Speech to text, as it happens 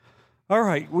All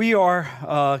right, we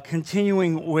are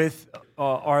continuing with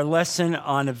our lesson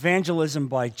on evangelism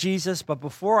by Jesus. But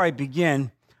before I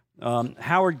begin,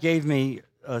 Howard gave me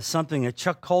something that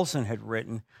Chuck Colson had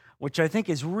written, which I think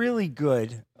is really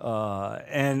good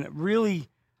and really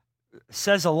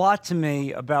says a lot to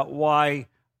me about why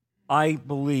I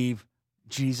believe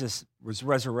Jesus was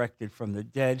resurrected from the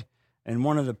dead, and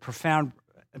one of the profound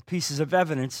pieces of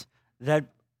evidence that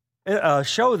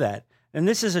show that. And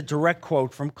this is a direct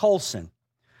quote from Colson.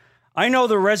 I know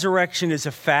the resurrection is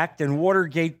a fact, and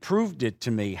Watergate proved it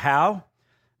to me. How?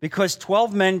 Because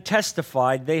 12 men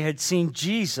testified they had seen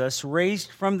Jesus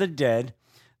raised from the dead.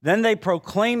 Then they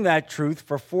proclaimed that truth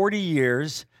for 40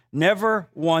 years, never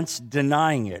once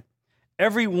denying it.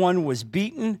 Everyone was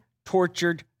beaten,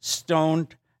 tortured,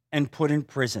 stoned, and put in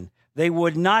prison. They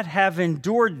would not have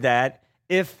endured that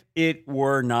if it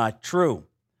were not true.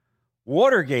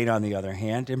 Watergate, on the other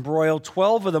hand, embroiled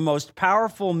 12 of the most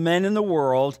powerful men in the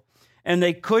world, and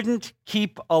they couldn't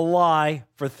keep a lie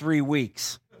for 3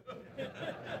 weeks.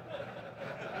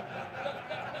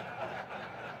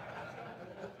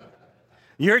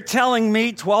 You're telling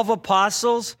me 12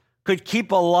 apostles could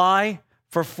keep a lie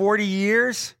for 40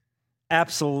 years?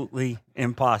 Absolutely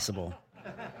impossible.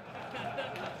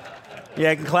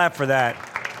 Yeah, I can clap for that.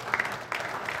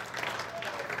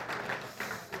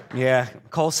 Yeah,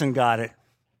 Colson got it.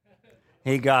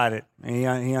 He got it. He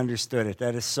understood it.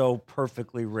 That is so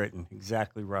perfectly written.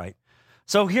 Exactly right.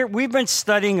 So here, we've been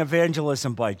studying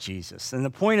evangelism by Jesus. And the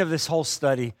point of this whole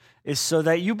study is so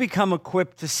that you become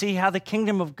equipped to see how the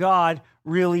kingdom of God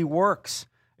really works.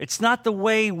 It's not the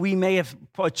way we may have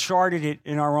charted it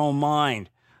in our own mind.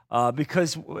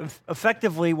 Because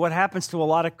effectively what happens to a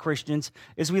lot of Christians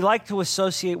is we like to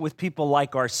associate with people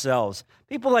like ourselves,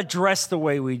 people that dress the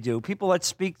way we do, people that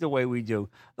speak the way we do.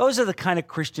 Those are the kind of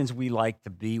Christians we like to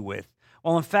be with.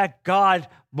 Well, in fact, God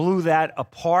blew that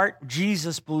apart.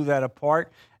 Jesus blew that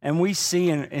apart. And we see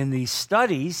in these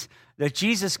studies that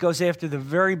Jesus goes after the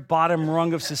very bottom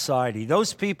rung of society.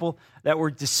 Those people that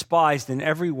were despised in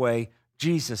every way,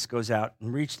 Jesus goes out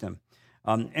and reached them.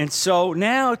 And so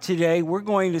now today we're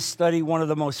going to study one of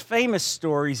the most famous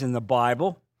stories in the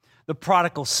Bible, the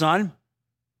prodigal son.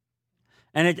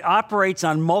 And it operates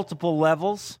on multiple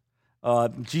levels.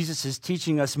 Jesus is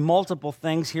teaching us multiple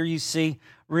things. Here you see,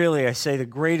 really, I say, the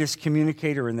greatest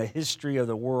communicator in the history of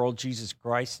the world, Jesus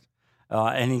Christ.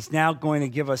 And he's now going to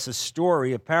give us a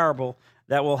story, a parable,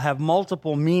 that will have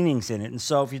multiple meanings in it. And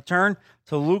so if you turn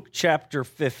to Luke chapter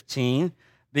 15,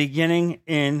 beginning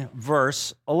in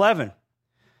verse 11.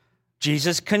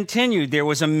 Jesus continued, there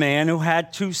was a man who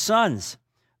had 2 sons.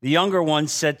 The younger one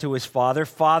said to his father,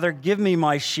 Father, give me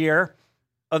my share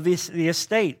of the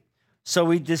estate. So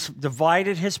he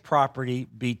divided his property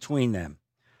between them.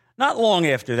 Not long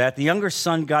after that, the younger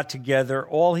son got together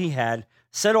all he had,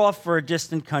 set off for a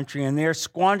distant country, and there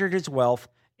squandered his wealth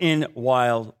in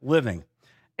wild living.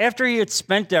 After he had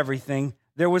spent everything,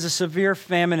 there was a severe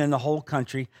famine in the whole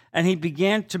country, and he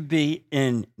began to be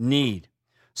in need.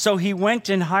 So he went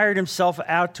and hired himself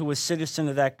out to a citizen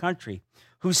of that country,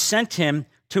 who sent him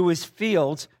to his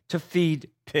fields to feed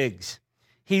pigs.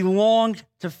 He longed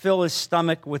to fill his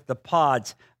stomach with the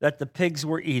pods that the pigs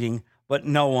were eating, but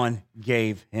no one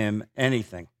gave him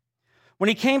anything. When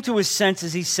he came to his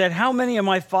senses, he said, How many of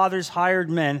my father's hired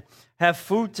men have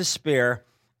food to spare,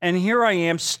 and here I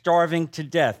am starving to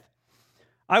death?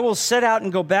 I will set out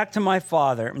and go back to my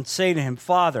father and say to him,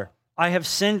 Father, I have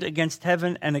sinned against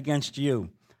heaven and against you.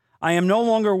 I am no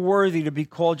longer worthy to be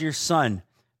called your son.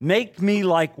 Make me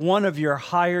like one of your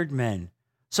hired men.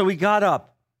 So he got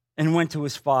up and went to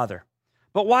his father.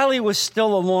 But while he was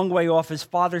still a long way off, his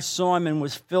father saw him and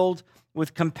was filled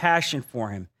with compassion for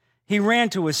him. He ran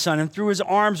to his son and threw his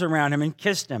arms around him and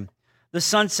kissed him. The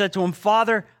son said to him,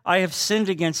 Father, I have sinned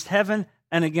against heaven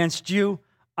and against you.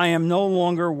 I am no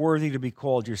longer worthy to be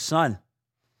called your son.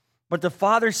 But the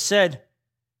father said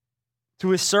to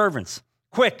his servants,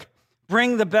 Quick,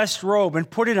 bring the best robe and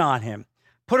put it on him.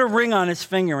 Put a ring on his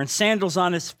finger and sandals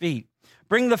on his feet.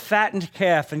 Bring the fattened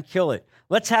calf and kill it.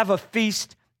 Let's have a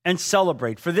feast and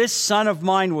celebrate. For this son of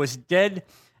mine was dead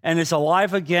and is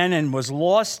alive again, and was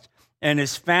lost and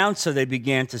is found. So they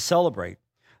began to celebrate.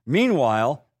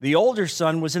 Meanwhile, the older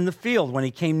son was in the field. When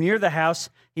he came near the house,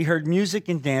 he heard music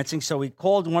and dancing. So he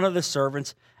called one of the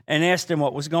servants and asked him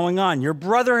what was going on. Your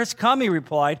brother has come, he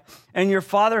replied, and your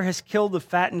father has killed the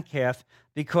fattened calf,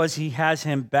 because he has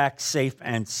him back safe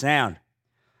and sound.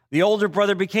 The older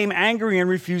brother became angry and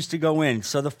refused to go in.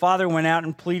 So the father went out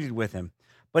and pleaded with him.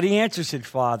 But he answered his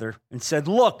father and said,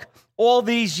 Look, all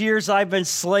these years I've been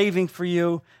slaving for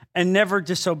you and never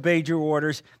disobeyed your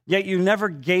orders, yet you never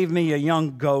gave me a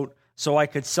young goat so I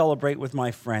could celebrate with my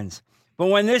friends. But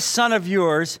when this son of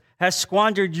yours has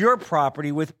squandered your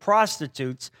property with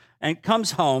prostitutes and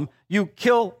comes home, you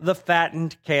kill the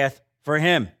fattened calf for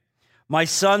him. My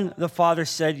son, the father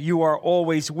said, you are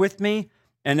always with me,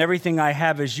 and everything I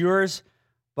have is yours.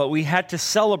 But we had to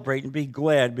celebrate and be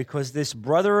glad because this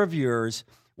brother of yours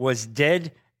was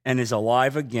dead and is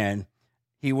alive again.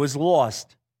 He was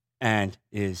lost and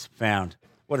is found.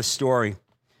 What a story.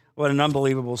 What an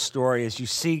unbelievable story as you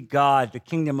see God, the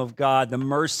kingdom of God, the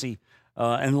mercy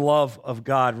and love of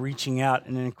God reaching out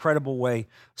in an incredible way,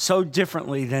 so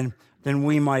differently than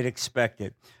we might expect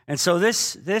it. And so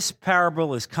this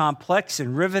parable is complex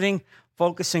and riveting,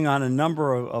 focusing on a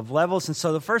number of levels. And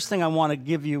so the first thing I want to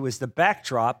give you is the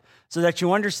backdrop so that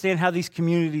you understand how these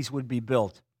communities would be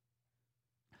built.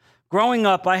 Growing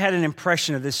up, I had an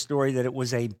impression of this story that it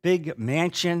was a big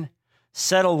mansion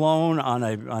set alone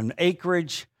on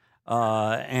acreage,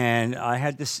 and I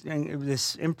had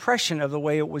this impression of the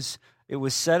way it was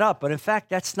set up. But in fact,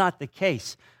 that's not the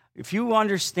case. If you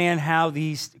understand how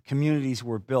these communities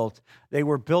were built, they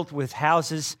were built with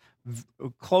houses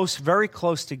very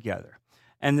close together,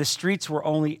 and the streets were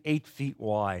only 8 feet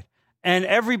wide. And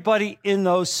everybody in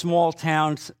those small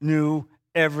towns knew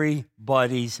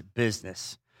everybody's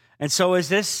business. And so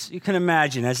you can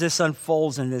imagine, as this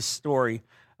unfolds in this story,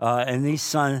 and this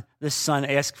son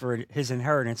asks for his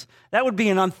inheritance, that would be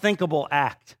an unthinkable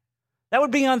act. That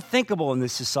would be unthinkable in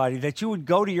this society, that you would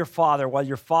go to your father while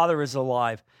your father is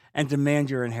alive and demand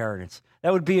your inheritance.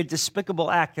 That would be a despicable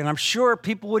act, and I'm sure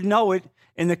people would know it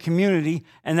in the community,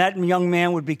 and that young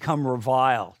man would become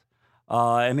reviled.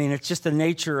 It's just the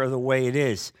nature of the way it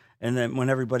is, and then when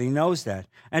everybody knows that.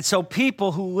 And so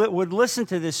people who would listen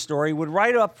to this story would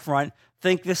right up front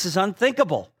think this is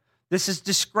unthinkable. This is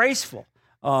disgraceful.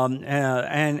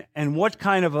 And what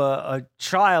kind of a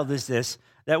child is this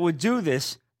that would do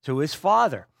this to his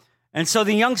father? And so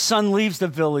the young son leaves the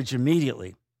village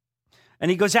immediately. And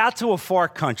he goes out to a far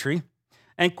country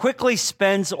and quickly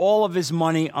spends all of his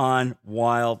money on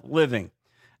wild living.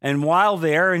 And while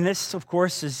there, and this, of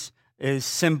course, is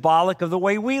symbolic of the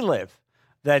way we live,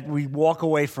 that we walk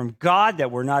away from God,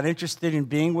 that we're not interested in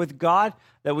being with God,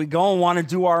 that we go and want to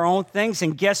do our own things.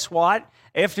 And guess what?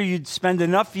 After you spend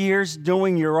enough years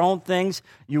doing your own things,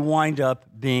 you wind up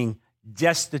being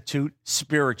destitute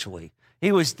spiritually.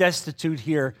 He was destitute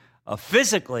here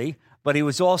physically, but he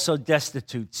was also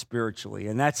destitute spiritually.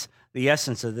 And that's the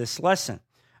essence of this lesson.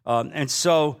 And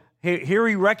so here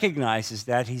he recognizes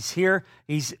that he's here,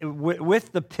 he's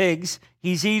with the pigs,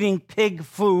 he's eating pig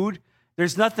food.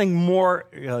 There's nothing more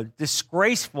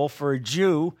disgraceful for a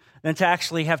Jew than to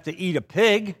actually have to eat a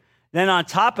pig. Then on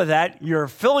top of that, you're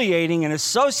affiliating and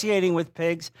associating with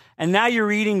pigs, and now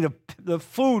you're eating the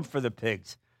food for the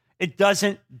pigs. It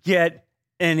doesn't get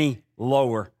any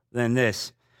lower than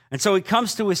this. And so he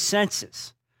comes to his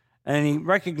senses, and he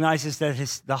recognizes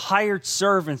that the hired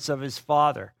servants of his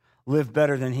father live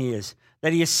better than he is,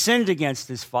 that he has sinned against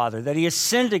his father, that he has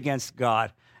sinned against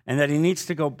God, and that he needs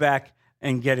to go back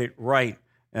and get it right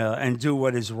and do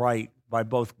what is right by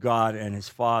both God and his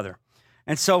father.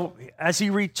 And so as he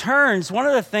returns,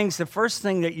 the first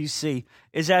thing that you see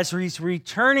is as he's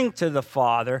returning to the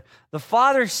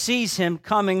father sees him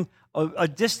coming a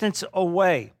distance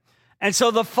away. And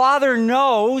so the father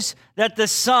knows that the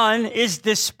son is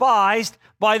despised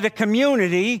by the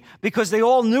community because they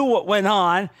all knew what went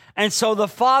on. And so the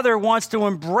father wants to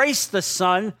embrace the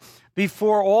son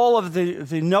before all of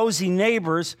the nosy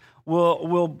neighbors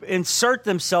will insert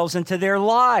themselves into their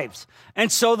lives.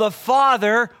 And so the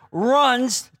father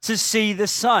runs to see the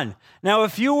son. Now,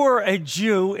 if you were a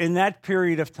Jew in that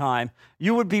period of time,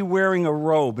 you would be wearing a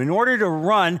robe. In order to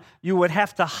run, you would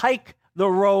have to hike the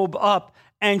robe up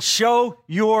and show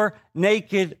your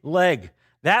naked leg.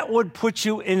 That would put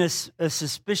you in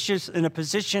a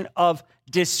position of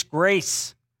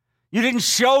disgrace. You didn't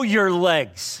show your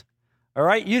legs, all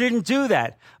right? You didn't do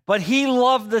that. But he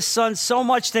loved the son so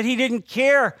much that he didn't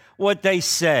care what they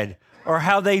said or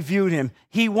how they viewed him.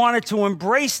 He wanted to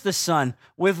embrace the son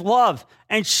with love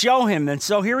and show him. And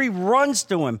so here he runs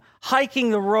to him, hiking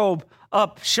the robe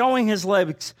up, showing his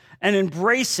legs and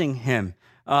embracing him.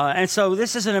 And so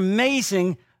this is an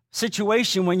amazing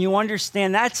situation when you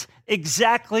understand that's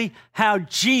exactly how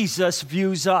Jesus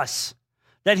views us,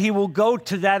 that he will go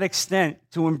to that extent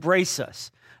to embrace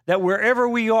us, that wherever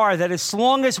we are, that as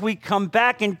long as we come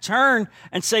back and turn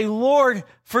and say, Lord,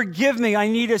 forgive me, I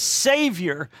need a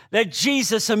Savior, that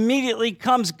Jesus immediately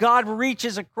comes. God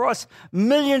reaches across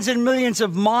millions and millions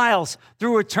of miles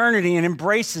through eternity and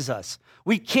embraces us.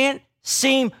 We can't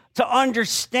seem to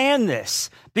understand this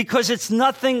because it's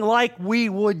nothing like we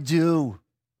would do.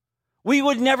 We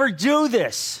would never do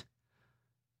this.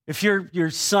 If your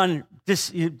son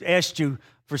asked you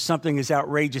for something as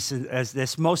outrageous as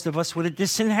this, most of us would have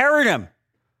disinherited him.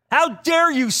 How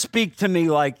dare you speak to me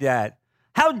like that?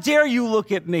 How dare you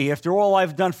look at me after all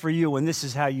I've done for you, and this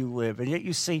is how you live? And yet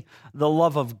you see the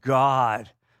love of God,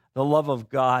 the love of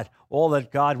God. All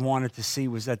that God wanted to see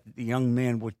was that the young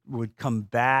man would come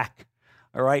back,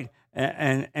 all right?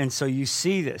 And so you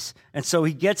see this. And so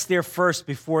he gets there first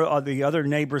before the other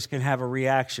neighbors can have a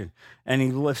reaction, and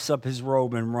he lifts up his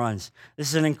robe and runs. This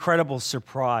is an incredible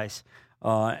surprise.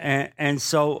 And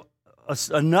so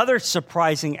another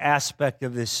surprising aspect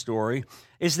of this story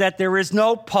is that there is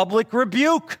no public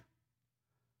rebuke.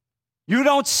 You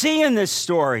don't see in this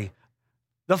story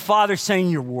the father saying,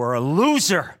 you were a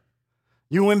loser.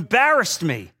 You embarrassed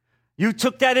me. You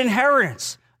took that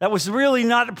inheritance. That was really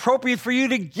not appropriate for you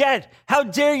to get. How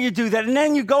dare you do that? And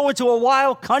then you go into a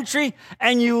wild country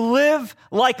and you live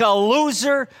like a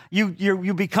loser.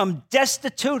 You become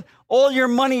destitute. All your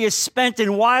money is spent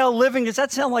in wild living. Does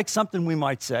that sound like something we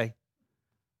might say?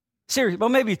 Seriously, well,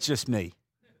 maybe it's just me.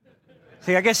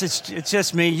 See, I guess it's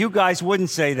just me. You guys wouldn't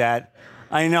say that.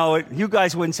 I know it. You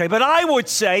guys wouldn't say, but I would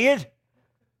say it.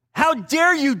 How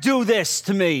dare you do this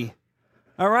to me?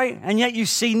 All right? And yet you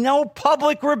see no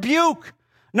public rebuke,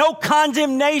 no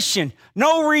condemnation,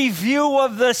 no review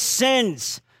of the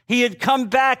sins. He had come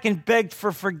back and begged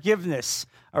for forgiveness.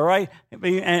 All right?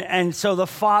 And so the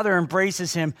father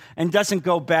embraces him and doesn't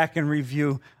go back and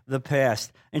review the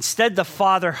past. Instead, the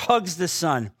father hugs the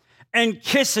son and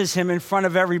kisses him in front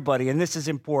of everybody. And this is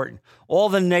important. All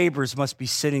the neighbors must be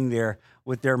sitting there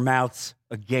with their mouths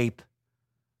agape,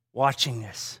 watching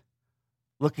this,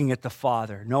 looking at the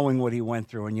father, knowing what he went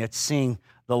through, and yet seeing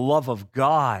the love of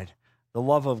God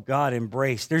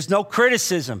embraced. There's no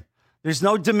criticism. There's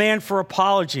no demand for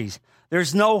apologies.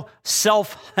 There's no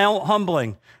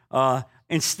self-humbling.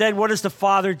 Instead, what does the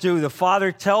father do? The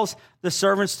father tells the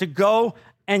servants to go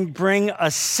and bring a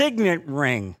signet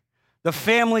ring, the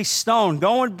family stone.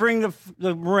 Go and bring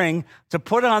the ring to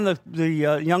put on the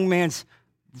young man's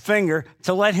finger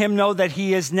to let him know that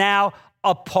he is now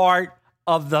a part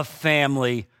of the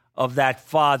family of that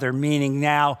father, meaning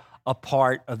now a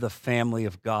part of the family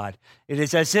of God. It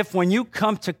is as if when you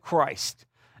come to Christ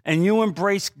and you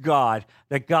embrace God,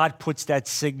 that God puts that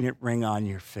signet ring on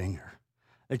your finger,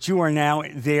 that you are now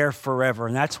there forever.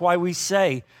 And that's why we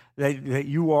say that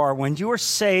you are, when you are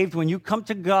saved, when you come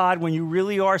to God, when you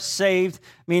really are saved,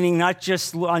 meaning not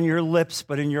just on your lips,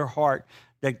 but in your heart,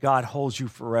 that God holds you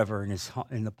forever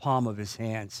in the palm of his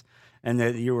hands, and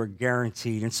that you are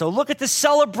guaranteed. And so look at the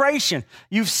celebration.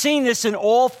 You've seen this in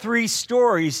all three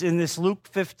stories in this Luke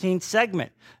 15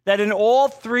 segment, that in all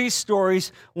three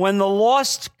stories, when the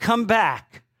lost come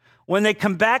back, when they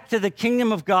come back to the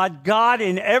kingdom of God, God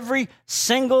in every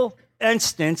single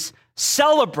instance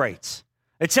celebrates.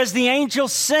 It says the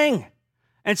angels sing.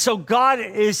 And so God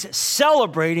is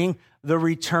celebrating the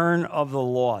return of the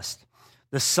lost.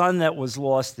 The son that was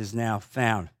lost is now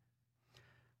found.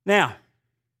 Now,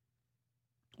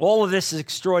 all of this is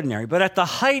extraordinary, but at the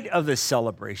height of this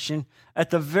celebration, at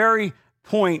the very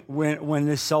point when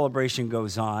this celebration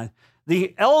goes on,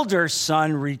 the elder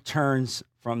son returns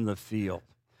from the field.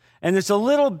 And there's a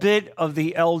little bit of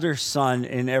the elder son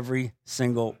in every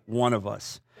single one of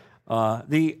us.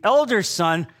 The elder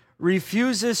son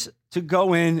refuses to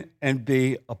go in and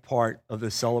be a part of the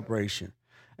celebration.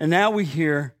 And now we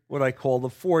hear what I call the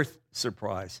fourth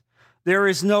surprise. There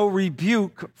is no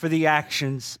rebuke for the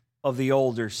actions of the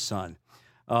older son.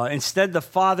 Instead, the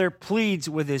father pleads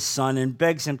with his son and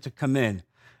begs him to come in.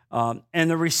 And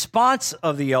the response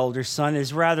of the elder son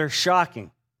is rather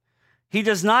shocking. He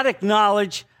does not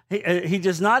acknowledge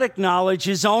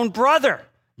his own brother,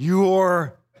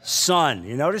 your son.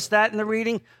 You notice that in the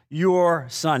reading? Your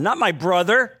son. Not my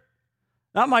brother,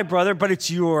 but it's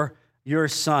your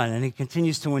son. And he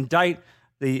continues to indict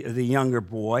the younger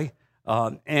boy.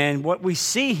 And what we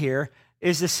see here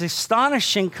is this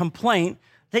astonishing complaint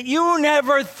that you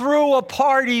never threw a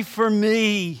party for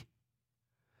me.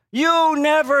 You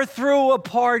never threw a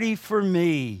party for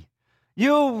me.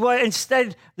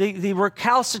 Instead, the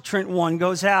recalcitrant one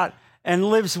goes out and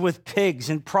lives with pigs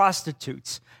and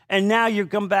prostitutes. And now you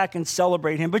come back and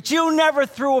celebrate him. But you never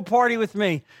threw a party with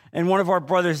me. And one of our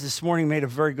brothers this morning made a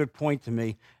very good point to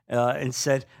me and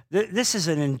said, this is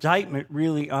an indictment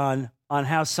really on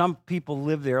how some people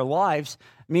live their lives,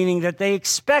 meaning that they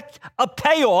expect a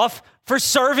payoff for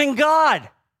serving God.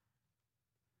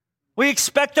 We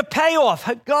expect a payoff.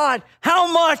 God,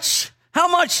 how much? How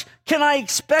much can I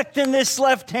expect in this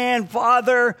left hand,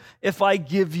 Father, if I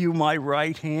give you my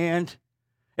right hand?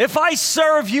 If I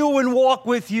serve you and walk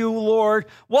with you, Lord,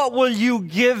 what will you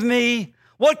give me?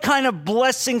 What kind of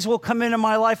blessings will come into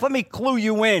my life? Let me clue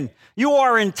you in. You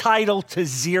are entitled to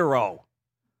zero.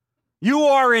 You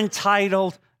are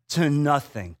entitled to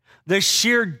nothing. The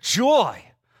sheer joy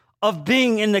of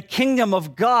being in the kingdom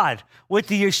of God with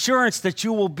the assurance that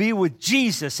you will be with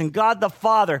Jesus and God the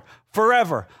Father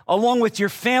forever, along with your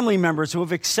family members who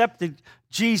have accepted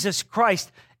Jesus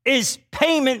Christ, is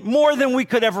payment more than we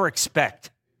could ever expect.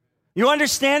 You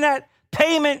understand that?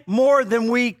 Payment more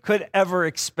than we could ever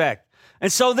expect.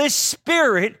 And so this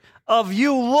spirit of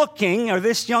you looking, or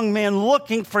this young man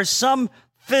looking for some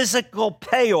physical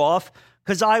payoff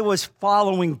because I was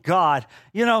following God,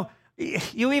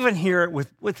 you even hear it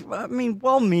with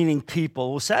well-meaning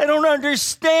people will say, I don't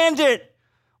understand it.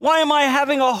 Why am I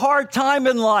having a hard time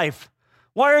in life?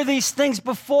 Why are these things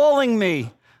befalling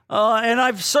me? And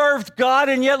I've served God,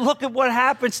 and yet look at what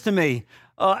happens to me.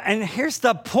 And here's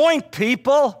the point,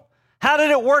 people. How did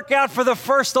it work out for the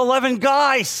first 11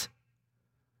 guys?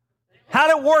 How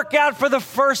did it work out for the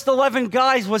first 11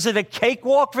 guys? Was it a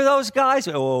cakewalk for those guys?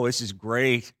 Oh, this is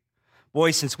great.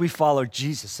 Boy, since we followed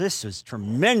Jesus, this is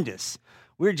tremendous.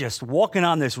 We're just walking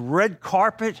on this red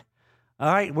carpet.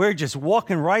 All right, we're just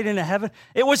walking right into heaven.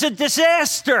 It was a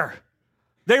disaster.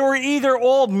 They were either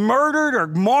all murdered or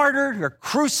martyred or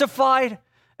crucified,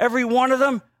 every one of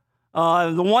them.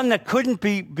 The one that couldn't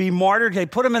be martyred, they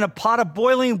put him in a pot of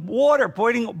boiling water,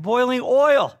 boiling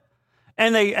oil.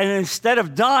 And instead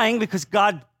of dying, because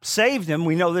God saved him,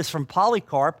 we know this from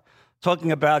Polycarp,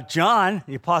 talking about John,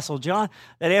 the Apostle John,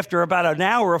 that after about an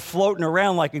hour of floating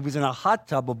around like he was in a hot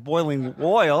tub of boiling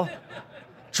oil,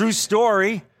 true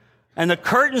story, and the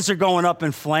curtains are going up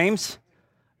in flames,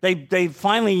 they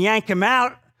finally yank him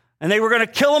out, and they were going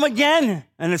to kill him again.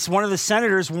 And it's one of the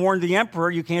senators warned the emperor,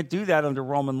 you can't do that under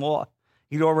Roman law.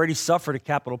 He'd already suffered a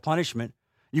capital punishment.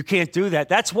 You can't do that.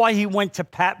 That's why he went to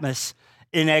Patmos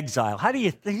in exile.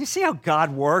 You see how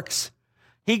God works?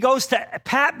 He goes to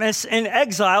Patmos in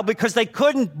exile because they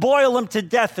couldn't boil him to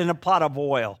death in a pot of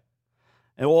oil.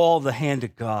 And all the hand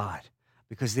of God,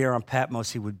 because there on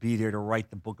Patmos, he would be there to write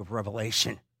the book of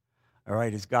Revelation. All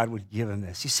right, as God would give him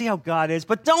this. You see how God is?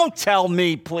 But don't tell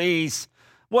me, please.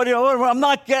 I'm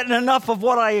not getting enough of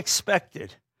what I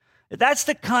expected. That's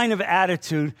the kind of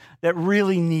attitude that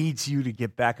really needs you to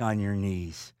get back on your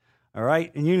knees. All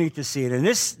right, and you need to see it. And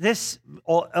this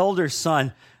elder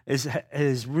son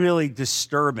is really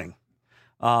disturbing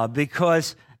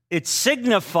because it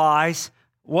signifies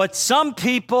what some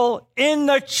people in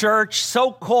the church,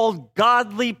 so-called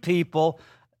godly people,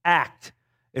 act.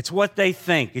 It's what they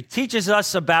think. It teaches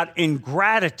us about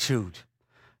ingratitude,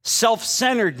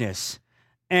 self-centeredness,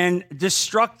 and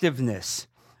destructiveness.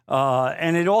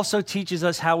 And it also teaches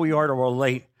us how we are to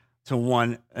relate to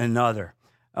one another.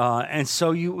 And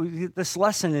so this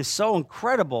lesson is so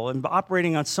incredible and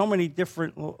operating on so many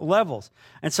different levels.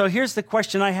 And so here's the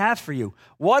question I have for you.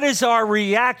 What is our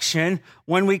reaction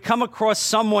when we come across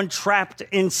someone trapped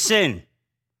in sin?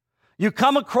 You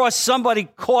come across somebody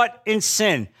caught in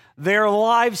sin. Their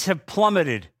lives have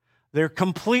plummeted. They're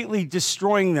completely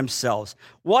destroying themselves.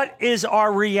 What is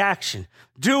our reaction?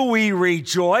 Do we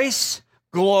rejoice,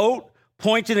 gloat,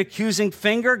 point an accusing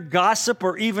finger, gossip,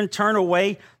 or even turn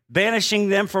away, banishing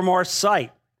them from our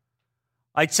sight?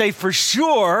 I'd say for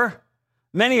sure,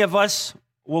 many of us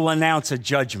will announce a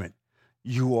judgment.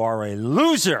 You are a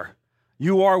loser.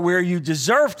 You are where you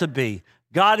deserve to be.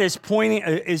 God is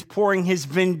pouring his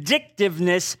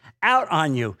vindictiveness out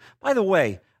on you. By the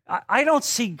way, I don't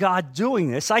see God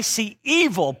doing this. I see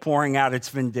evil pouring out its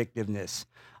vindictiveness.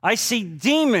 I see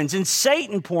demons and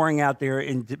Satan pouring out their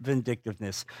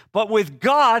vindictiveness. But with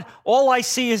God, all I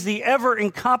see is the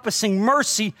ever-encompassing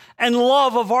mercy and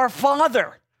love of our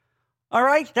Father. All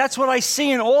right? That's what I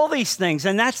see in all these things.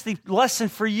 And that's the lesson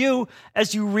for you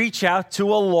as you reach out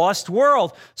to a lost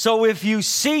world. So if you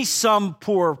see some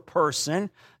poor person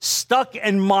stuck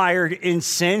and mired in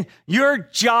sin, your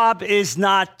job is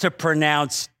not to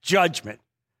pronounce judgment.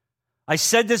 I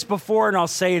said this before and I'll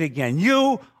say it again.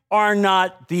 You are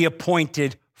not the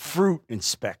appointed fruit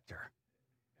inspector.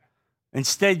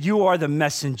 Instead, you are the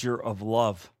messenger of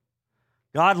love.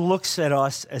 God looks at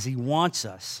us as he wants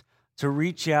us to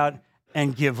reach out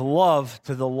and give love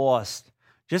to the lost.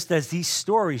 Just as these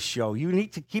stories show, you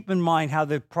need to keep in mind how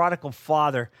the prodigal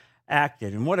father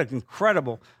acted. And what an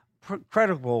incredible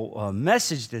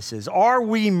message this is. Are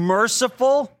we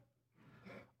merciful?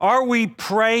 Are we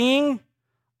praying?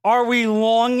 Are we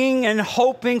longing and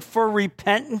hoping for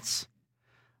repentance?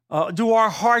 Do our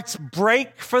hearts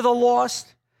break for the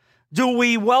lost? Do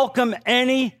we welcome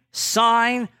any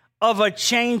sign of a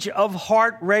change of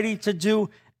heart, ready to do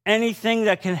anything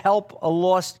that can help a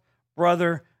lost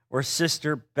brother or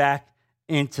sister back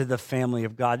into the family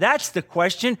of God? That's the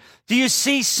question. Do you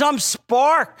see some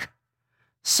spark,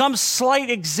 some slight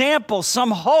example,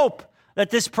 some hope that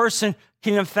this person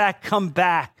can in fact come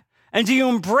back? And do you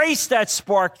embrace that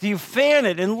spark? Do you fan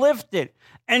it and lift it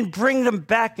and bring them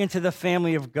back into the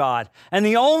family of God? And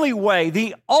the only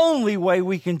way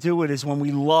we can do it is when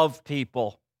we love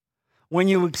people, when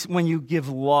you give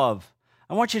love.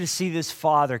 I want you to see this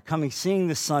father coming, seeing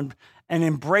the son, and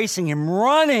embracing him,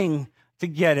 running to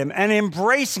get him, and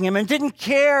embracing him, and didn't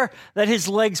care that his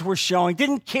legs were showing,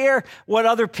 didn't care what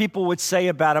other people would say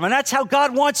about him. And that's how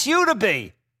God wants you to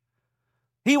be.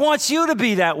 He wants you to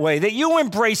be that way, that you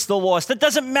embrace the lost. It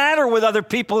doesn't matter what other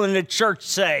people in the church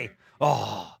say.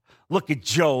 Oh, look at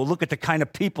Joe. Look at the kind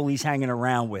of people he's hanging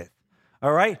around with.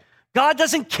 All right? God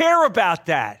doesn't care about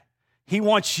that. He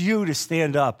wants you to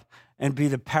stand up and be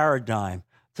the paradigm,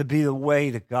 to be the way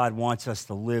that God wants us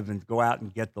to live and go out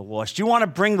and get the lost. You want to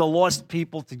bring the lost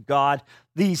people to God?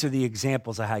 These are the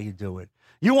examples of how you do it.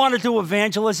 You want to do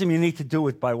evangelism? You need to do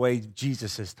it by the way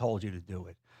Jesus has told you to do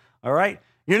it. All right?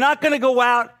 You're not going to go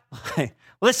out.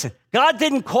 Listen, God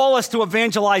didn't call us to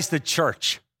evangelize the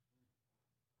church.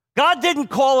 God didn't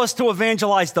call us to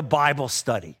evangelize the Bible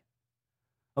study.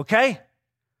 Okay?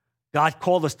 God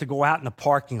called us to go out in the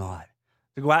parking lot,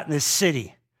 to go out in the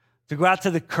city, to go out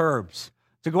to the curbs,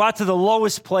 to go out to the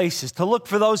lowest places, to look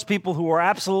for those people who are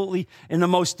absolutely in the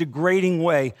most degrading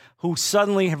way, who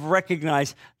suddenly have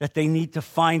recognized that they need to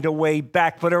find a way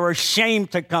back, but are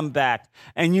ashamed to come back.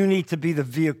 And you need to be the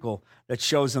vehicle that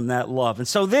shows them that love. And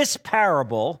so this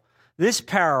parable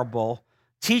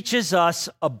teaches us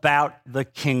about the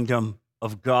kingdom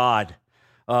of God.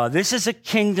 This is a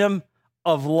kingdom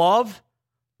of love,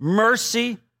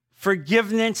 mercy,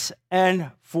 forgiveness,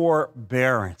 and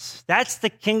forbearance. That's the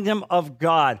kingdom of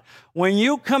God. When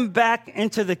you come back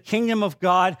into the kingdom of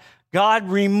God, God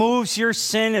removes your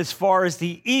sin as far as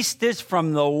the east is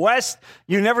from the west.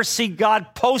 You never see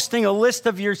God posting a list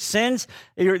of your sins.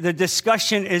 The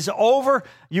discussion is over.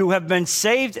 You have been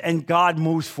saved, and God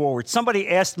moves forward. Somebody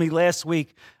asked me last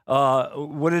week,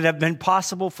 would it have been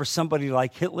possible for somebody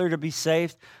like Hitler to be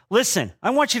saved? Listen, I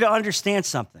want you to understand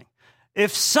something.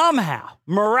 If somehow,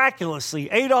 miraculously,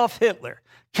 Adolf Hitler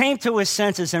came to his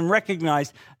senses and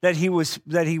recognized that he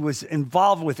was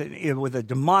involved with a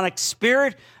demonic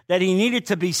spirit, that he needed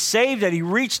to be saved, that he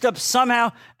reached up somehow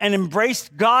and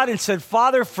embraced God and said,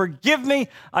 Father, forgive me,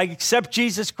 I accept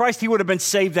Jesus Christ, he would have been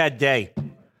saved that day.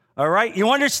 All right? You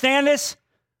understand this?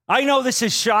 I know this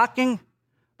is shocking,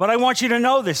 but I want you to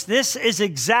know this. This is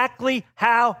exactly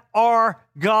how our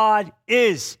God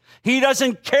is. He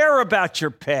doesn't care about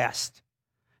your past.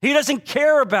 He doesn't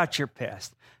care about your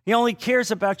past. He only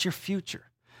cares about your future.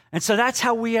 And so that's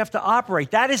how we have to operate.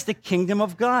 That is the kingdom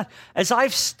of God. As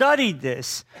I've studied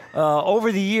this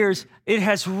over the years, it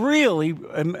has really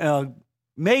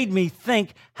made me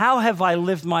think, how have I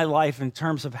lived my life in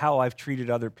terms of how I've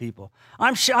treated other people?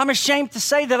 I'm ashamed to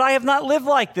say that I have not lived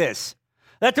like this,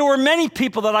 that there were many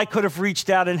people that I could have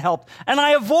reached out and helped, and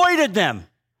I avoided them.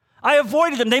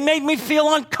 They made me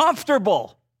feel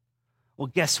uncomfortable. Well,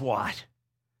 guess what?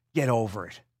 Get over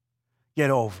it. Get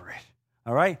over it.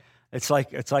 All right? It's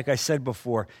like I said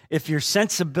before. If your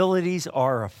sensibilities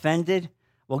are offended,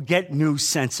 well, get new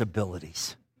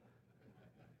sensibilities.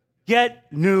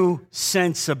 Get new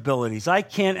sensibilities. I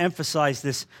can't emphasize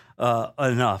this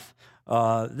enough.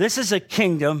 This is a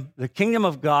kingdom. The kingdom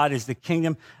of God is the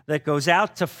kingdom that goes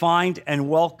out to find and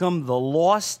welcome the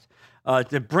lost,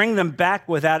 to bring them back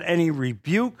without any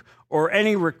rebuke or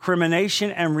any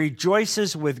recrimination, and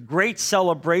rejoices with great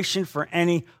celebration for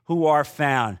any who are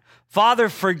found. Father,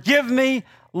 forgive me.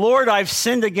 Lord, I've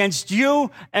sinned against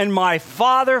you and my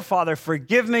Father. Father,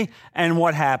 forgive me. And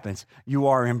what happens? You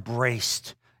are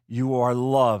embraced. You are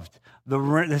loved.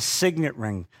 The signet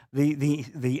ring,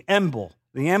 the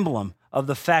emblem of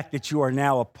the fact that you are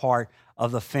now a part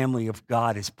of the family of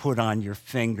God is put on your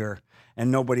finger, and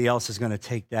nobody else is going to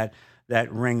take that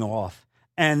ring off.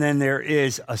 And then there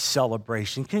is a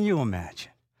celebration. Can you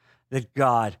imagine that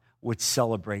God would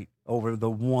celebrate over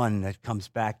the one that comes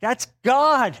back? That's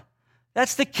God.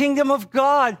 That's the kingdom of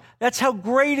God. That's how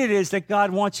great it is that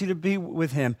God wants you to be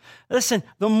with him. Listen,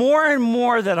 the more and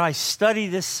more that I study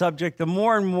this subject, the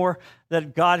more and more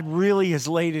that God really has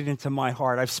laid it into my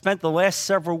heart. I've spent the last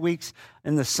several weeks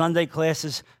in the Sunday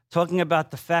classes talking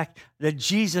about the fact that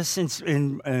Jesus,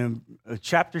 in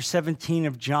chapter 17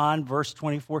 of John, verse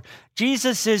 24,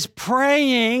 Jesus is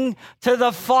praying to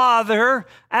the Father,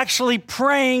 actually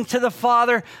praying to the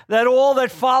Father that all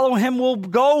that follow him will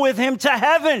go with him to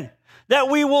heaven, that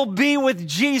we will be with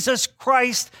Jesus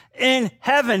Christ in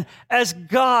heaven as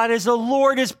God, as the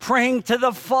Lord is praying to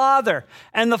the Father,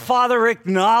 and the Father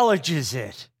acknowledges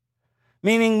it.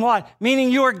 Meaning what?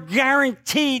 Meaning you are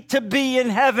guaranteed to be in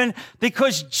heaven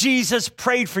because Jesus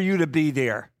prayed for you to be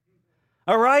there.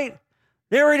 All right?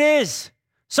 There it is.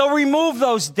 So remove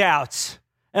those doubts.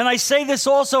 And I say this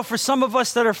also for some of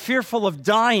us that are fearful of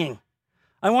dying.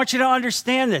 I want you to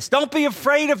understand this. Don't be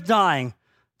afraid of dying.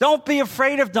 Don't be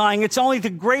afraid of dying. It's only the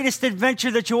greatest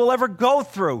adventure that you will ever go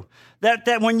through.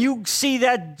 That when you see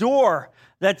that door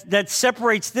that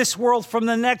separates this world from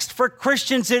the next, for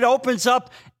Christians, it opens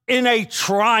up in a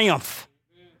triumph.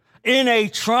 In a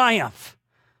triumph.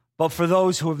 But for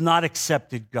those who have not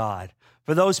accepted God,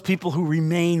 for those people who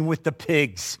remain with the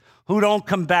pigs, who don't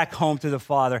come back home to the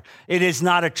Father, it is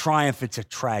not a triumph, it's a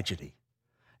tragedy.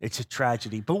 It's a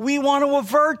tragedy. But we want to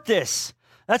avert this.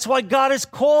 That's why God has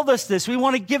called us this. We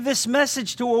want to give this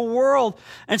message to a world.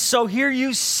 And so here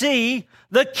you see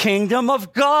the kingdom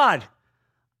of God.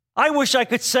 I wish I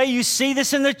could say you see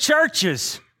this in the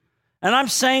churches. And I'm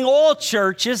saying all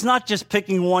churches, not just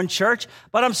picking one church,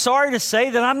 but I'm sorry to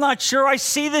say that I'm not sure I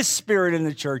see this spirit in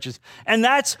the churches. And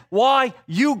that's why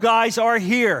you guys are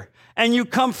here. And you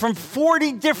come from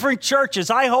 40 different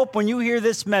churches. I hope when you hear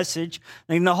this message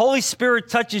and the Holy Spirit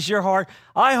touches your heart,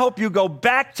 I hope you go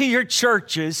back to your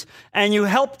churches and you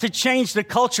help to change the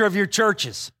culture of your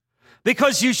churches.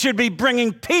 Because you should be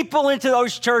bringing people into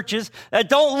those churches that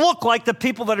don't look like the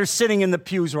people that are sitting in the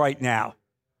pews right now.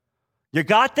 You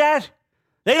got that?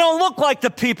 They don't look like the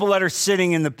people that are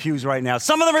sitting in the pews right now.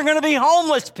 Some of them are going to be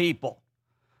homeless people.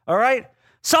 All right?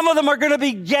 Some of them are going to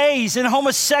be gays and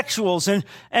homosexuals and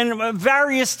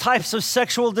various types of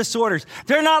sexual disorders.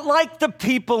 They're not like the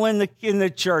people in the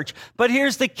church. But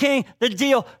here's the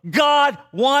deal. God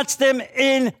wants them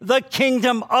in the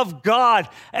kingdom of God.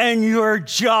 And your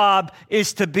job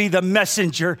is to be the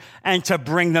messenger and to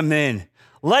bring them in.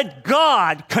 Let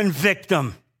God convict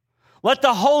them. Let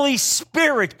the Holy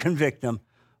Spirit convict them.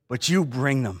 But you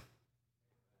bring them.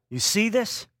 You see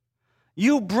this?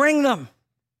 You bring them.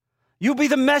 You be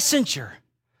the messenger.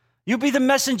 You be the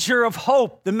messenger of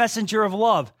hope, the messenger of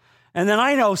love. And then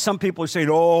I know some people are saying,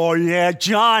 oh, yeah,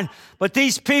 John, but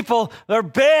these people, they're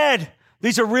bad.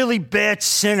 These are really bad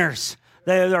sinners.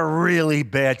 They're really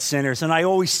bad sinners. And I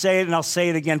always say it, and I'll say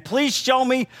it again. Please show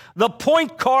me the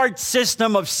point card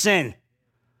system of sin.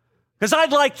 Because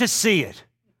I'd like to see it.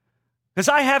 Because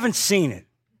I haven't seen it.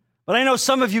 But I know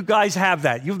some of you guys have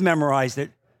that. You've memorized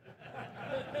it.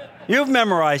 You've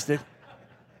memorized it.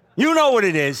 You know what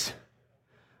it is.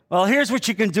 Well, here's what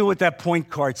you can do with that point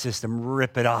card system.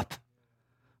 Rip it up.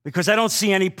 Because I don't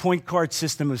see any point card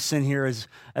system of sin here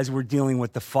as we're dealing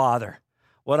with the Father.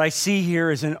 What I see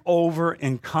here is an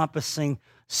over-encompassing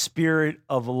spirit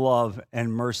of love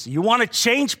and mercy. You want to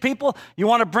change people? You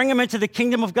want to bring them into the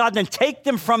kingdom of God? Then take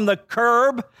them from the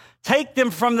curb, take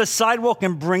them from the sidewalk,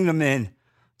 and bring them in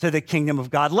to the kingdom of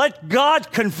God. Let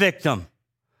God convict them.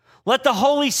 Let the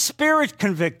Holy Spirit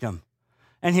convict them.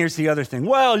 And here's the other thing.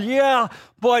 Well, yeah,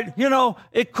 but,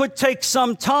 it could take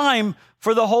some time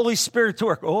for the Holy Spirit to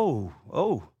work. Oh.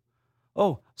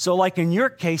 So like in your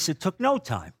case, it took no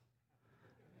time.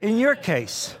 In your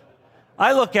case,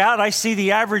 I look out, I see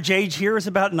the average age here is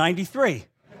about 93.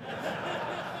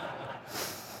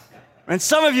 And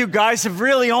some of you guys have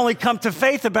really only come to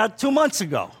faith about 2 months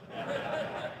ago.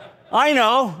 I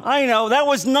know. That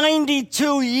was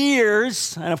 92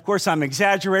 years. And of course, I'm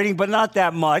exaggerating, but not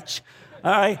that much.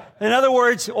 All right. In other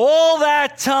words, all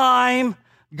that time,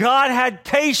 God had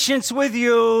patience with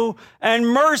you and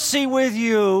mercy with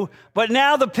you. But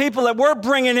now the people that we're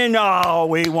bringing in,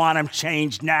 we want them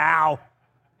changed now.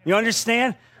 You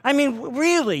understand? I mean,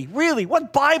 really,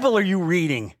 what Bible are you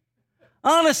reading?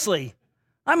 Honestly,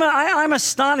 I'm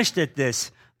astonished at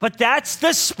this. But that's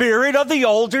the spirit of the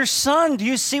older son. Do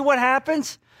you see what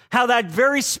happens? How that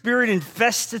very spirit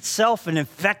infests itself and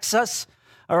infects us?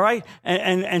 All right?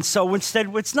 And so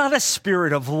instead, it's not a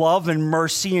spirit of love and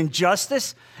mercy and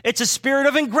justice. It's a spirit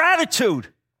of ingratitude.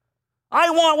 I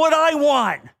want what I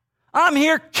want. I'm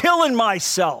here killing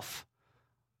myself.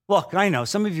 Look, I know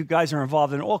some of you guys are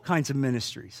involved in all kinds of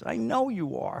ministries. I know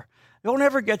you are. Don't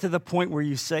ever get to the point where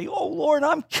you say, oh, Lord,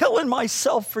 I'm killing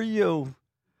myself for you.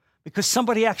 Because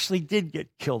somebody actually did get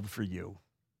killed for you.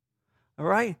 All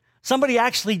right? Somebody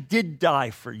actually did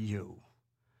die for you.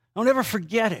 Don't ever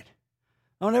forget it.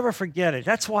 Don't ever forget it.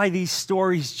 That's why these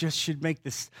stories just should make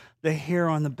the hair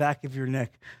on the back of your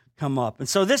neck come up. And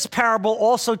so this parable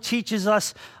also teaches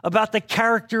us about the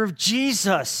character of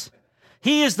Jesus.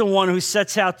 He is the one who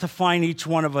sets out to find each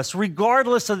one of us,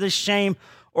 regardless of the shame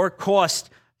or cost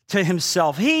to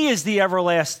himself. He is the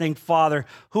everlasting Father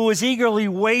who is eagerly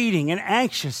waiting and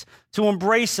anxious to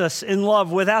embrace us in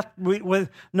love with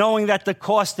knowing that the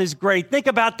cost is great. Think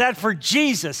about that for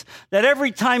Jesus, that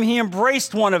every time he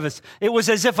embraced one of us, it was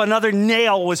as if another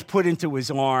nail was put into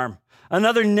his arm.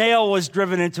 Another nail was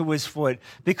driven into his foot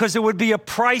because there would be a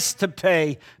price to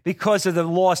pay because of the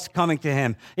lost coming to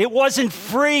him. It wasn't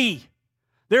free.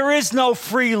 There is no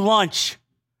free lunch.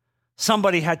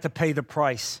 Somebody had to pay the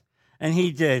price, and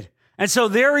he did. And so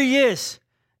there he is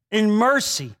in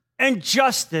mercy and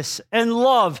justice and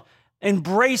love,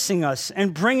 embracing us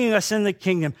and bringing us in the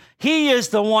kingdom. He is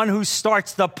the one who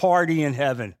starts the party in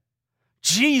heaven.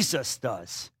 Jesus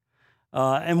does.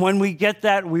 And when we get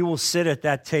that, we will sit at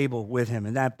that table with him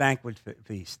in that banquet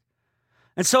feast.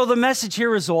 And so the message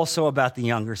here is also about the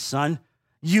younger son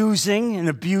using and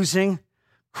abusing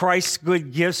Christ's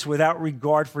good gifts without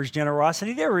regard for his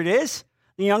generosity. There it is,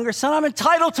 the younger son. I'm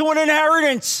entitled to an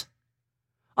inheritance.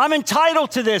 I'm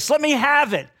entitled to this. Let me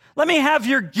have it. Let me have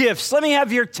your gifts. Let me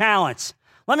have your talents.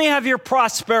 Let me have your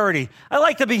prosperity. I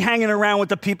like to be hanging around with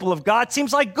the people of God.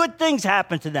 Seems like good things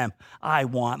happen to them. I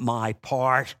want my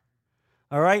part.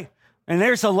 All right? And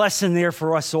there's a lesson there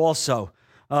for us also.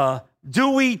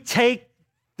 Do we take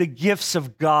the gifts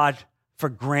of God for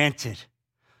granted?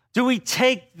 Do we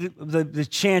take the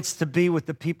chance to be with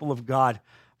the people of God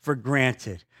for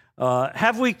granted?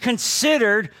 Have we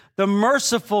considered the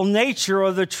merciful nature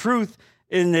of the truth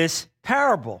in this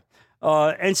parable?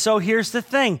 And so here's the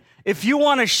thing. If you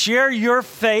want to share your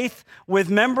faith with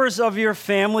members of your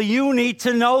family, you need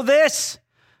to know this.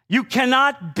 You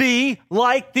cannot be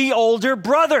like the older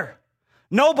brother.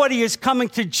 Nobody is coming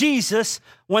to Jesus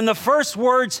when the first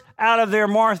words out of their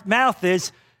mouth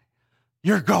is,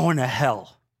 "You're going to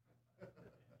hell.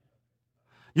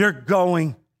 You're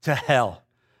going to hell.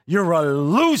 You're a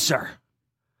loser.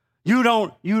 You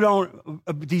don't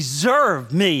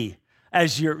deserve me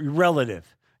as your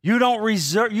relative. You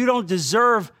don't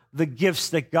deserve the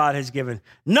gifts that God has given."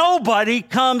 Nobody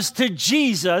comes to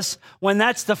Jesus when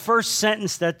that's the first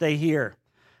sentence that they hear.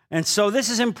 And so this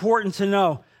is important to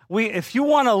know. If you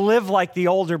want to live like the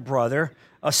older brother,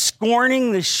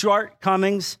 scorning the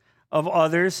shortcomings of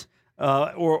others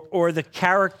or the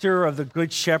character of the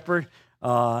good shepherd,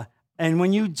 and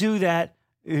when you do that,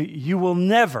 you will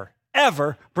never,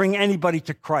 ever bring anybody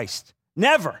to Christ.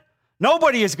 Never.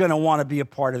 Nobody is going to want to be a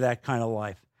part of that kind of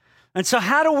life. And so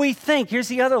how do we think? Here's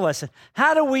the other lesson.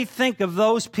 How do we think of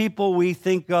those people we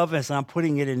think of, as I'm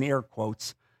putting it in air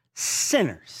quotes,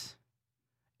 sinners?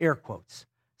 Air quotes,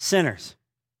 sinners.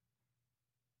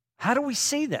 How do we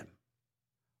see them?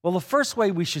 Well, the first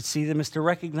way we should see them is to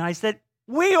recognize that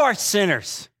we are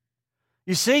sinners.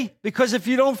 You see? Because if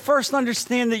you don't first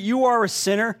understand that you are a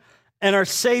sinner and are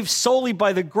saved solely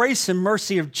by the grace and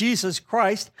mercy of Jesus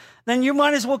Christ, then you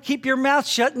might as well keep your mouth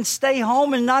shut and stay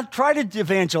home and not try to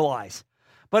evangelize.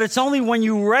 But it's only when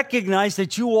you recognize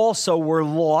that you also were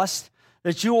lost,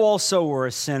 that you also were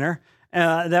a sinner,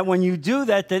 that when you do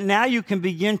that, that now you can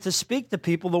begin to speak to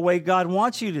people the way God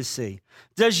wants you to see.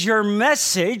 Does your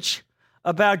message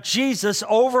about Jesus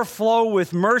overflow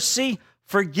with mercy,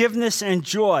 forgiveness, and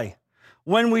joy?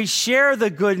 When we share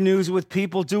the good news with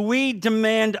people, do we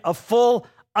demand a full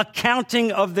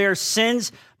accounting of their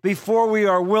sins before we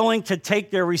are willing to take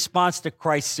their response to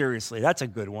Christ seriously? That's a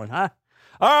good one, huh?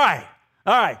 All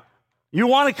right. You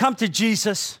want to come to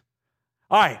Jesus?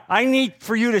 All right, I need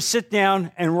for you to sit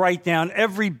down and write down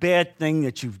every bad thing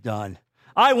that you've done.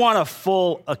 I want a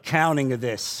full accounting of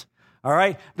this. All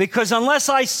right? Because unless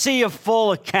I see a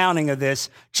full accounting of this,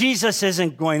 Jesus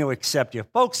isn't going to accept you.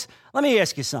 Folks, let me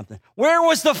ask you something. Where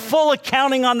was the full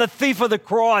accounting on the thief of the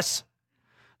cross?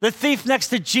 The thief next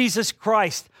to Jesus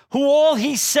Christ, who all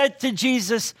he said to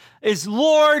Jesus is,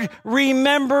 "Lord,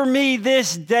 remember me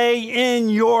this day in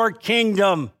your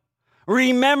kingdom.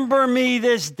 Remember me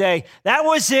this day." That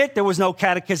was it. There was no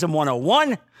Catechism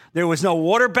 101. There was no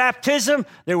water baptism.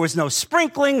 There was no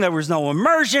sprinkling. There was no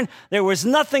immersion. There was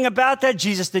nothing about that.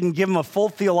 Jesus didn't give him a full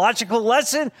theological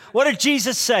lesson. What did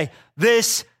Jesus say?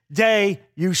 "This day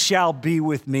you shall be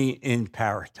with me in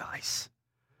paradise."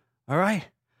 All right?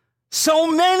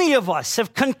 So many of us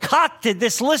have concocted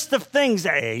this list of things.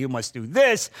 Hey, you must do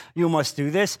this. You must do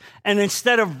this. And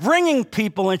instead of bringing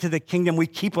people into the kingdom, we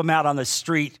keep them out on the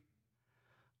street.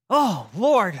 Oh,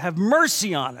 Lord, have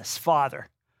mercy on us, Father.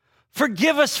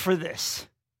 Forgive us for this.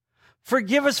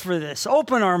 Forgive us for this.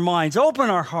 Open our minds. Open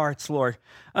our hearts, Lord.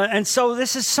 And so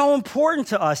this is so important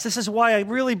to us. This is why I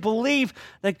really believe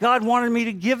that God wanted me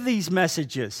to give these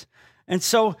messages. And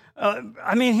so,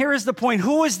 here is the point.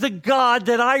 Who is the God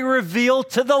that I reveal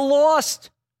to the lost?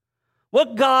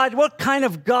 What kind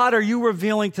of God are you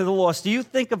revealing to the lost? Do you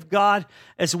think of God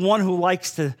as one who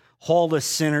likes to haul the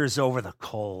sinners over the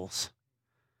coals,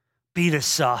 beat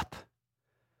us up,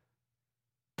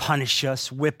 punish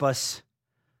us, whip us,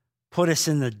 put us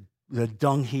in the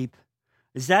dung heap?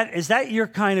 Is that your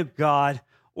kind of God?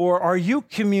 Or are you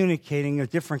communicating a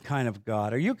different kind of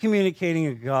God? Are you communicating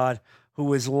a God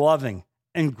who is loving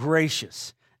and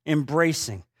gracious,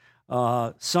 embracing,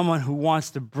 someone who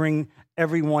wants to bring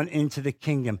everyone into the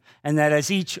kingdom, and that as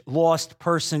each lost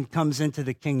person comes into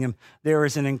the kingdom, there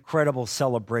is an incredible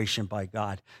celebration by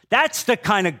God? That's the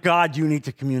kind of God you need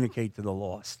to communicate to the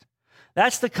lost.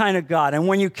 That's the kind of God. And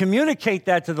when you communicate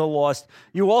that to the lost,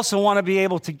 you also want to be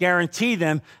able to guarantee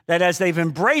them that as they've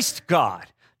embraced God,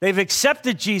 they've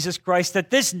accepted Jesus Christ, that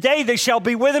this day they shall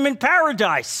be with him in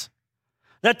paradise,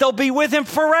 that they'll be with him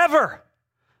forever,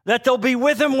 that they'll be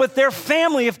with him with their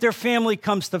family if their family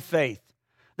comes to faith,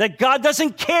 that God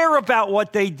doesn't care about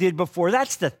what they did before.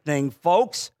 That's the thing,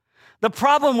 folks. The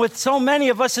problem with so many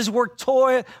of us is we're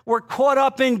caught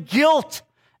up in guilt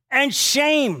and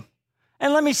shame.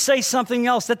 And let me say something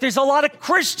else, that there's a lot of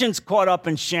Christians caught up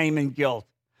in shame and guilt.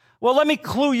 Well, let me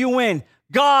clue you in.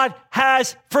 God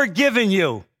has forgiven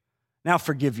you. Now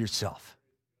forgive yourself.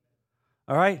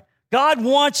 All right? God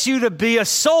wants you to be a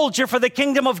soldier for the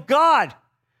kingdom of God.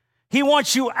 He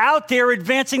wants you out there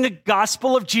advancing the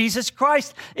gospel of Jesus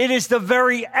Christ. It is the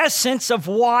very essence of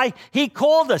why he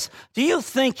called us. Do you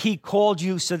think he called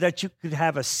you so that you could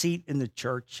have a seat in the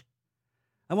church?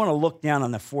 I want to look down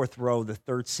on the fourth row, the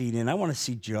third seat in. I want to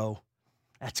see Joe.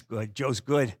 That's good. Joe's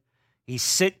good. He's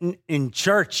sitting in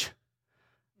church.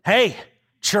 Hey,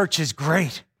 church is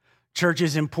great. Church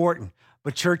is important.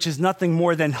 But church is nothing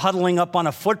more than huddling up on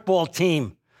a football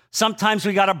team. Sometimes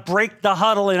we got to break the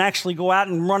huddle and actually go out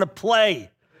and run a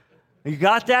play. You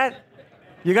got that?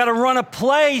 You got to run a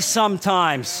play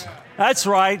sometimes. That's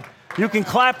right. You can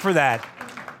clap for that.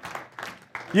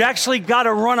 You actually got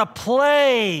to run a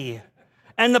play.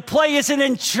 And the play isn't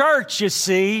in church, you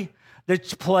see. The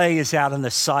play is out on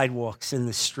the sidewalks, in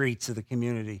the streets of the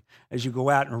community, as you go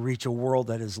out and reach a world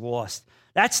that is lost.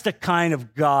 That's the kind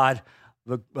of God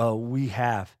we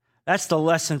have. That's the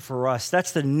lesson for us.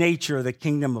 That's the nature of the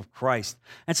kingdom of Christ.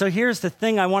 And so here's the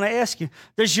thing I want to ask you.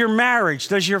 Does your marriage,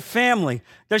 does your family,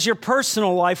 does your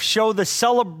personal life show the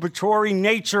celebratory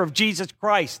nature of Jesus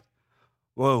Christ?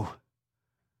 Whoa.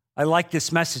 I like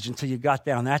this message until you got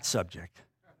down that subject.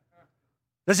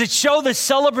 Does it show the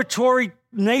celebratory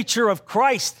nature of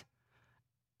Christ?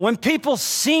 When people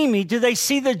see me, do they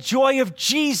see the joy of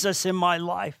Jesus in my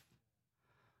life?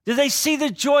 Do they see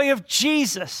the joy of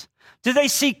Jesus? Do they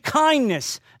see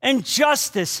kindness and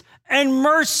justice and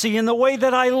mercy in the way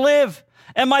that I live?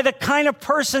 Am I the kind of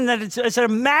person that is a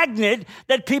magnet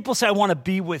that people say, I want to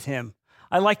be with him?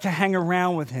 I like to hang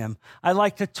around with him. I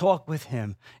like to talk with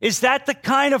him. Is that the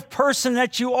kind of person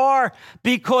that you are?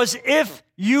 Because if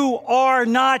you are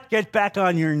not, get back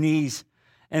on your knees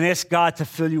and ask God to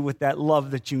fill you with that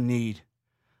love that you need.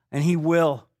 And he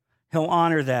will. He'll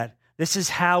honor that. This is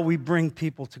how we bring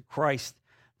people to Christ.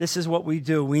 This is what we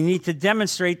do. We need to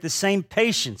demonstrate the same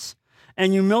patience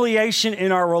and humiliation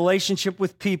in our relationship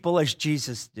with people as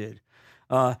Jesus did.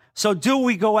 So do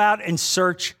we go out and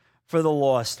search for the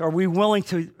lost? Are we willing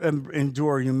to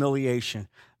endure humiliation?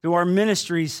 Do our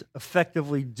ministries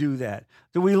effectively do that?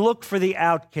 Do we look for the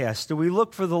outcast? Do we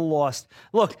look for the lost?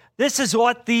 Look, this is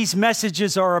what these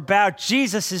messages are about.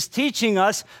 Jesus is teaching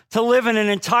us to live in an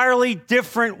entirely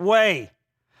different way.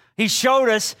 He showed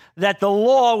us that the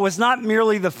law was not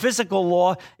merely the physical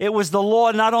law. It was the law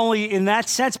not only in that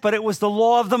sense, but it was the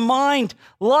law of the mind.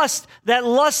 Lust, that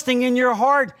lusting in your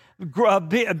heart,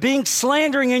 being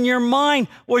slandering in your mind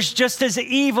was just as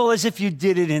evil as if you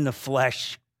did it in the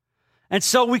flesh. And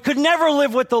so we could never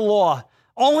live with the law.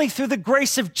 Only through the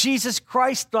grace of Jesus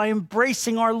Christ, by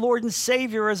embracing our Lord and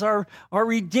Savior as our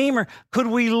Redeemer, could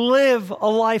we live a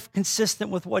life consistent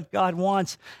with what God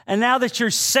wants. And now that you're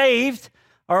saved,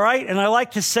 all right, and I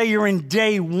like to say you're in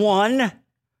day one.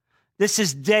 This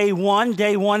is day one.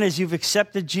 Day one is you've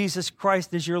accepted Jesus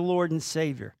Christ as your Lord and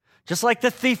Savior. Just like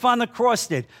the thief on the cross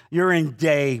did. You're in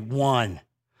day one.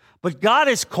 But God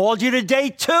has called you to day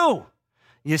two,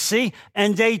 you see?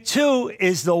 And day two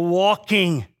is the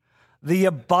walking, the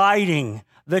abiding,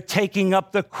 the taking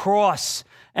up the cross,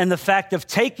 and the fact of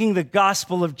taking the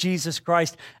gospel of Jesus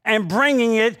Christ and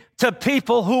bringing it to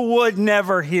people who would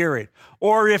never hear it.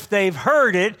 Or if they've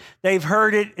heard it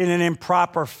in an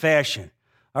improper fashion.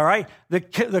 All right?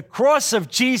 The cross of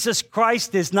Jesus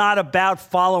Christ is not about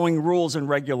following rules and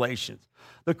regulations.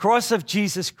 The cross of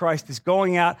Jesus Christ is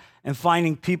going out and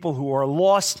finding people who are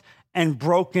lost and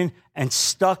broken and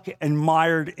stuck and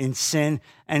mired in sin,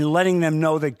 and letting them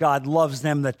know that God loves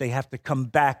them, that they have to come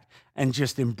back and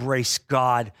just embrace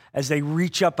God. As they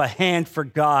reach up a hand for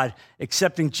God,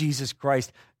 accepting Jesus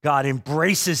Christ, God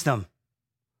embraces them,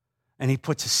 and he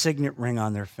puts a signet ring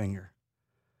on their finger,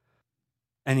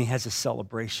 and he has a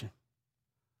celebration,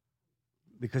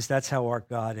 because that's how our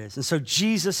God is. And so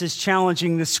Jesus is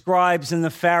challenging the scribes and the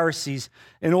Pharisees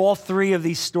in all three of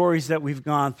these stories that we've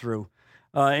gone through.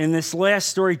 In this last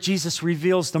story, Jesus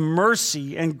reveals the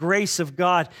mercy and grace of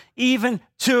God even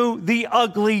to the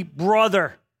ugly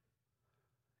brother.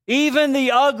 Even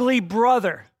the ugly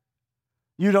brother,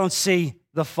 you don't see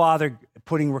the Father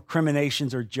putting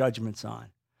recriminations or judgments on,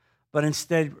 but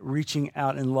instead reaching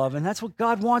out in love. And that's what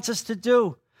God wants us to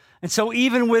do. And so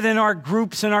even within our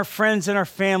groups and our friends and our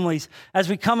families, as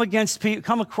we come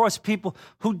across people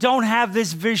who don't have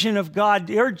this vision of God,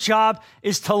 your job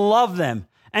is to love them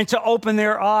and to open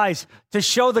their eyes, to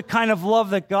show the kind of love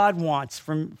that God wants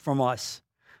from us,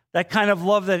 that kind of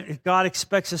love that God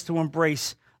expects us to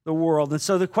embrace the world. And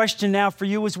so the question now for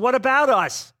you is, what about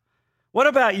us? What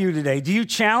about you today? Do you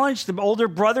challenge the older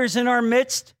brothers in our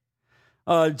midst?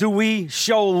 Do we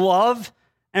show love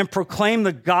and proclaim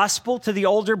the gospel to the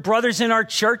older brothers in our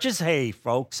churches? Hey,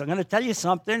 folks, I'm going to tell you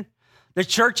something. The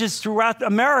churches throughout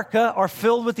America are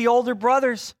filled with the older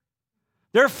brothers.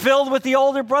 They're filled with the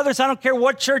older brothers. I don't care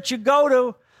what church you go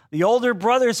to. The older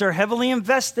brothers are heavily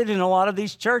invested in a lot of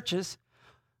these churches.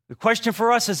 The question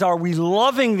for us is, are we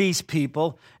loving these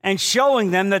people and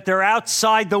showing them that they're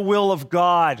outside the will of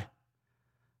God?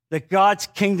 That God's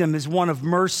kingdom is one of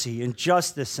mercy and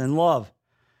justice and love.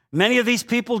 Many of these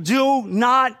people do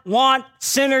not want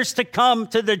sinners to come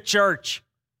to the church.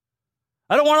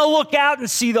 I don't want to look out and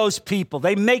see those people.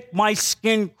 They make my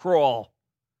skin crawl.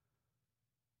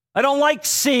 I don't like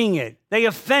seeing it. They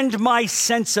offend my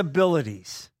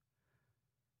sensibilities.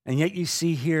 And yet you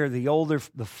see here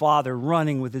the father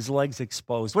running with his legs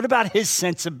exposed. What about his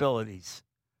sensibilities?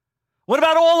 What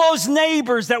about all those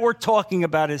neighbors that were talking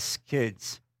about his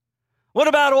kids? What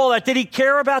about all that? Did he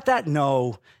care about that?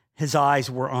 No. His eyes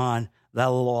were on the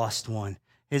lost one.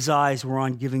 His eyes were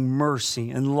on giving mercy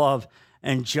and love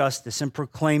and justice and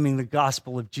proclaiming the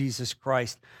gospel of Jesus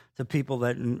Christ to people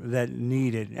that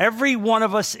need it. Every one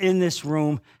of us in this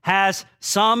room has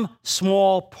some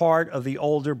small part of the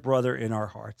older brother in our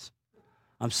hearts.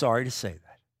 I'm sorry to say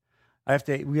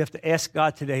that. We have to ask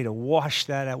God today to wash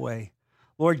that away.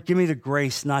 Lord, give me the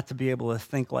grace not to be able to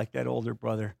think like that older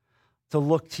brother, to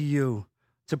look to you,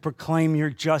 to proclaim your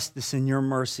justice and your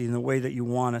mercy in the way that you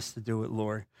want us to do it,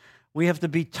 Lord. We have to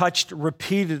be touched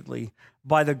repeatedly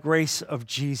by the grace of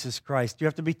Jesus Christ. You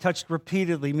have to be touched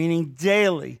repeatedly, meaning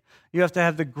daily. You have to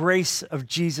have the grace of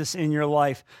Jesus in your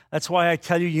life. That's why I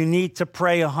tell you, you need to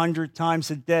pray 100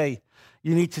 times a day.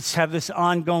 You need to have this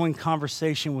ongoing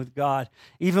conversation with God.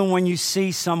 Even when you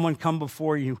see someone come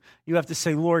before you, you have to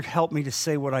say, Lord, help me to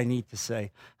say what I need to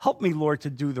say. Help me, Lord, to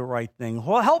do the right thing.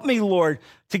 Well, help me, Lord,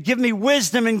 to give me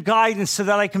wisdom and guidance so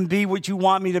that I can be what you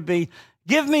want me to be.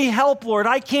 Give me help, Lord.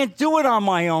 I can't do it on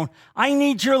my own. I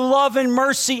need your love and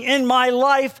mercy in my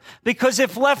life, because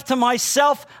if left to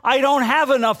myself, I don't have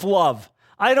enough love.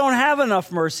 I don't have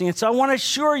enough mercy. And so I want to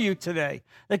assure you today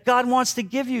that God wants to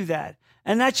give you that.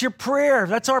 And that's your prayer.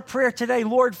 That's our prayer today.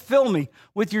 Lord, fill me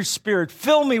with your spirit.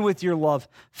 Fill me with your love.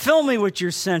 Fill me with your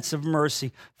sense of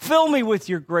mercy. Fill me with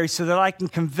your grace so that I can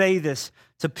convey this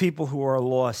to people who are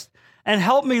lost. And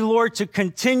help me, Lord, to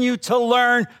continue to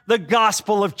learn the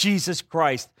gospel of Jesus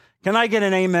Christ. Can I get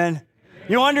an amen?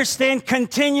 You understand?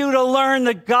 Continue to learn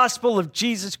the gospel of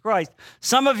Jesus Christ.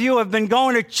 Some of you have been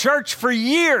going to church for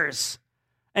years,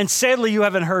 and sadly, you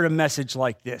haven't heard a message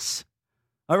like this.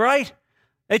 All right?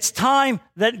 It's time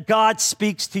that God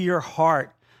speaks to your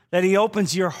heart, that he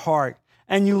opens your heart,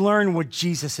 and you learn what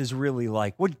Jesus is really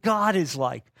like, what God is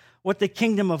like, what the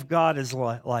kingdom of God is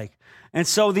like. And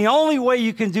so the only way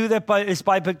you can do that is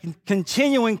by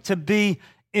continuing to be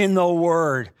in the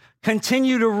Word.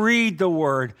 Continue to read the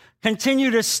Word.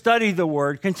 Continue to study the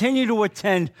Word. Continue to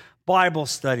attend Bible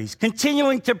studies.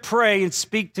 Continuing to pray and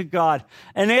speak to God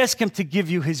and ask him to give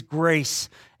you his grace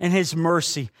and his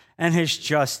mercy and his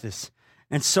justice.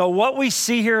 And so what we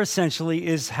see here essentially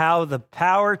is how the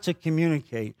power to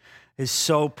communicate is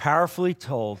so powerfully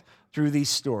told through these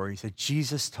stories that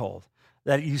Jesus told,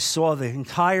 that you saw the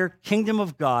entire kingdom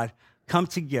of God come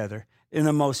together in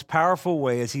the most powerful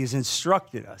way as he has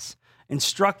instructed us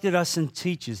and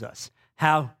teaches us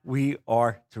how we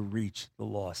are to reach the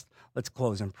lost. Let's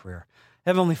close in prayer.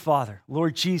 Heavenly Father,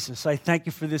 Lord Jesus, I thank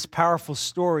you for this powerful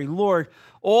story. Lord,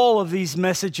 all of these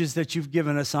messages that you've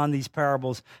given us on these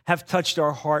parables have touched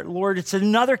our heart. Lord, it's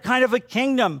another kind of a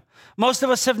kingdom. Most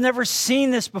of us have never seen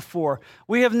this before.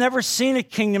 We have never seen a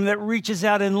kingdom that reaches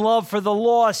out in love for the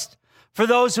lost, for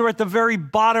those who are at the very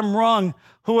bottom rung,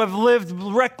 who have lived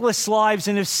reckless lives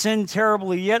and have sinned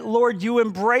terribly. Yet, Lord, you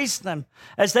embrace them.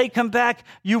 As they come back,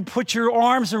 you put your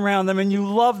arms around them and you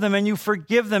love them and you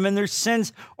forgive them, and their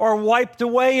sins are wiped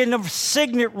away and a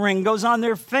signet ring goes on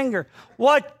their finger.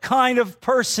 What kind of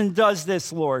person does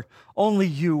this, Lord? Only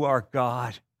you are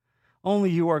God. Only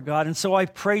you are God. And so I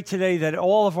pray today that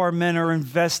all of our men are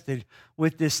invested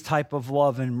with this type of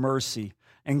love and mercy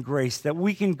and grace, that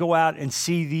we can go out and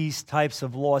see these types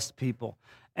of lost people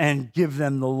and give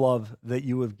them the love that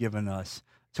you have given us,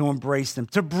 to embrace them,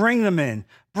 to bring them in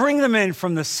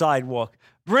from the sidewalk,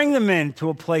 bring them in to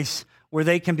a place where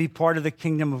they can be part of the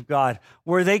kingdom of God,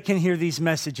 where they can hear these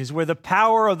messages, where the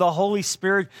power of the Holy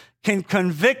Spirit can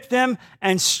convict them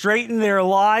and straighten their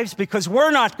lives, because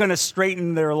we're not going to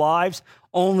straighten their lives.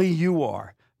 Only you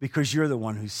are, because you're the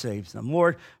one who saves them.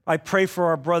 Lord, I pray for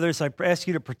our brothers. I ask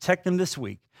you to protect them this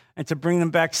week and to bring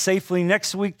them back safely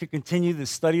next week to continue the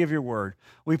study of your word.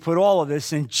 We put all of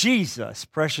this in Jesus'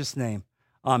 precious name.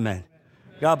 Amen.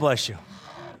 God bless you.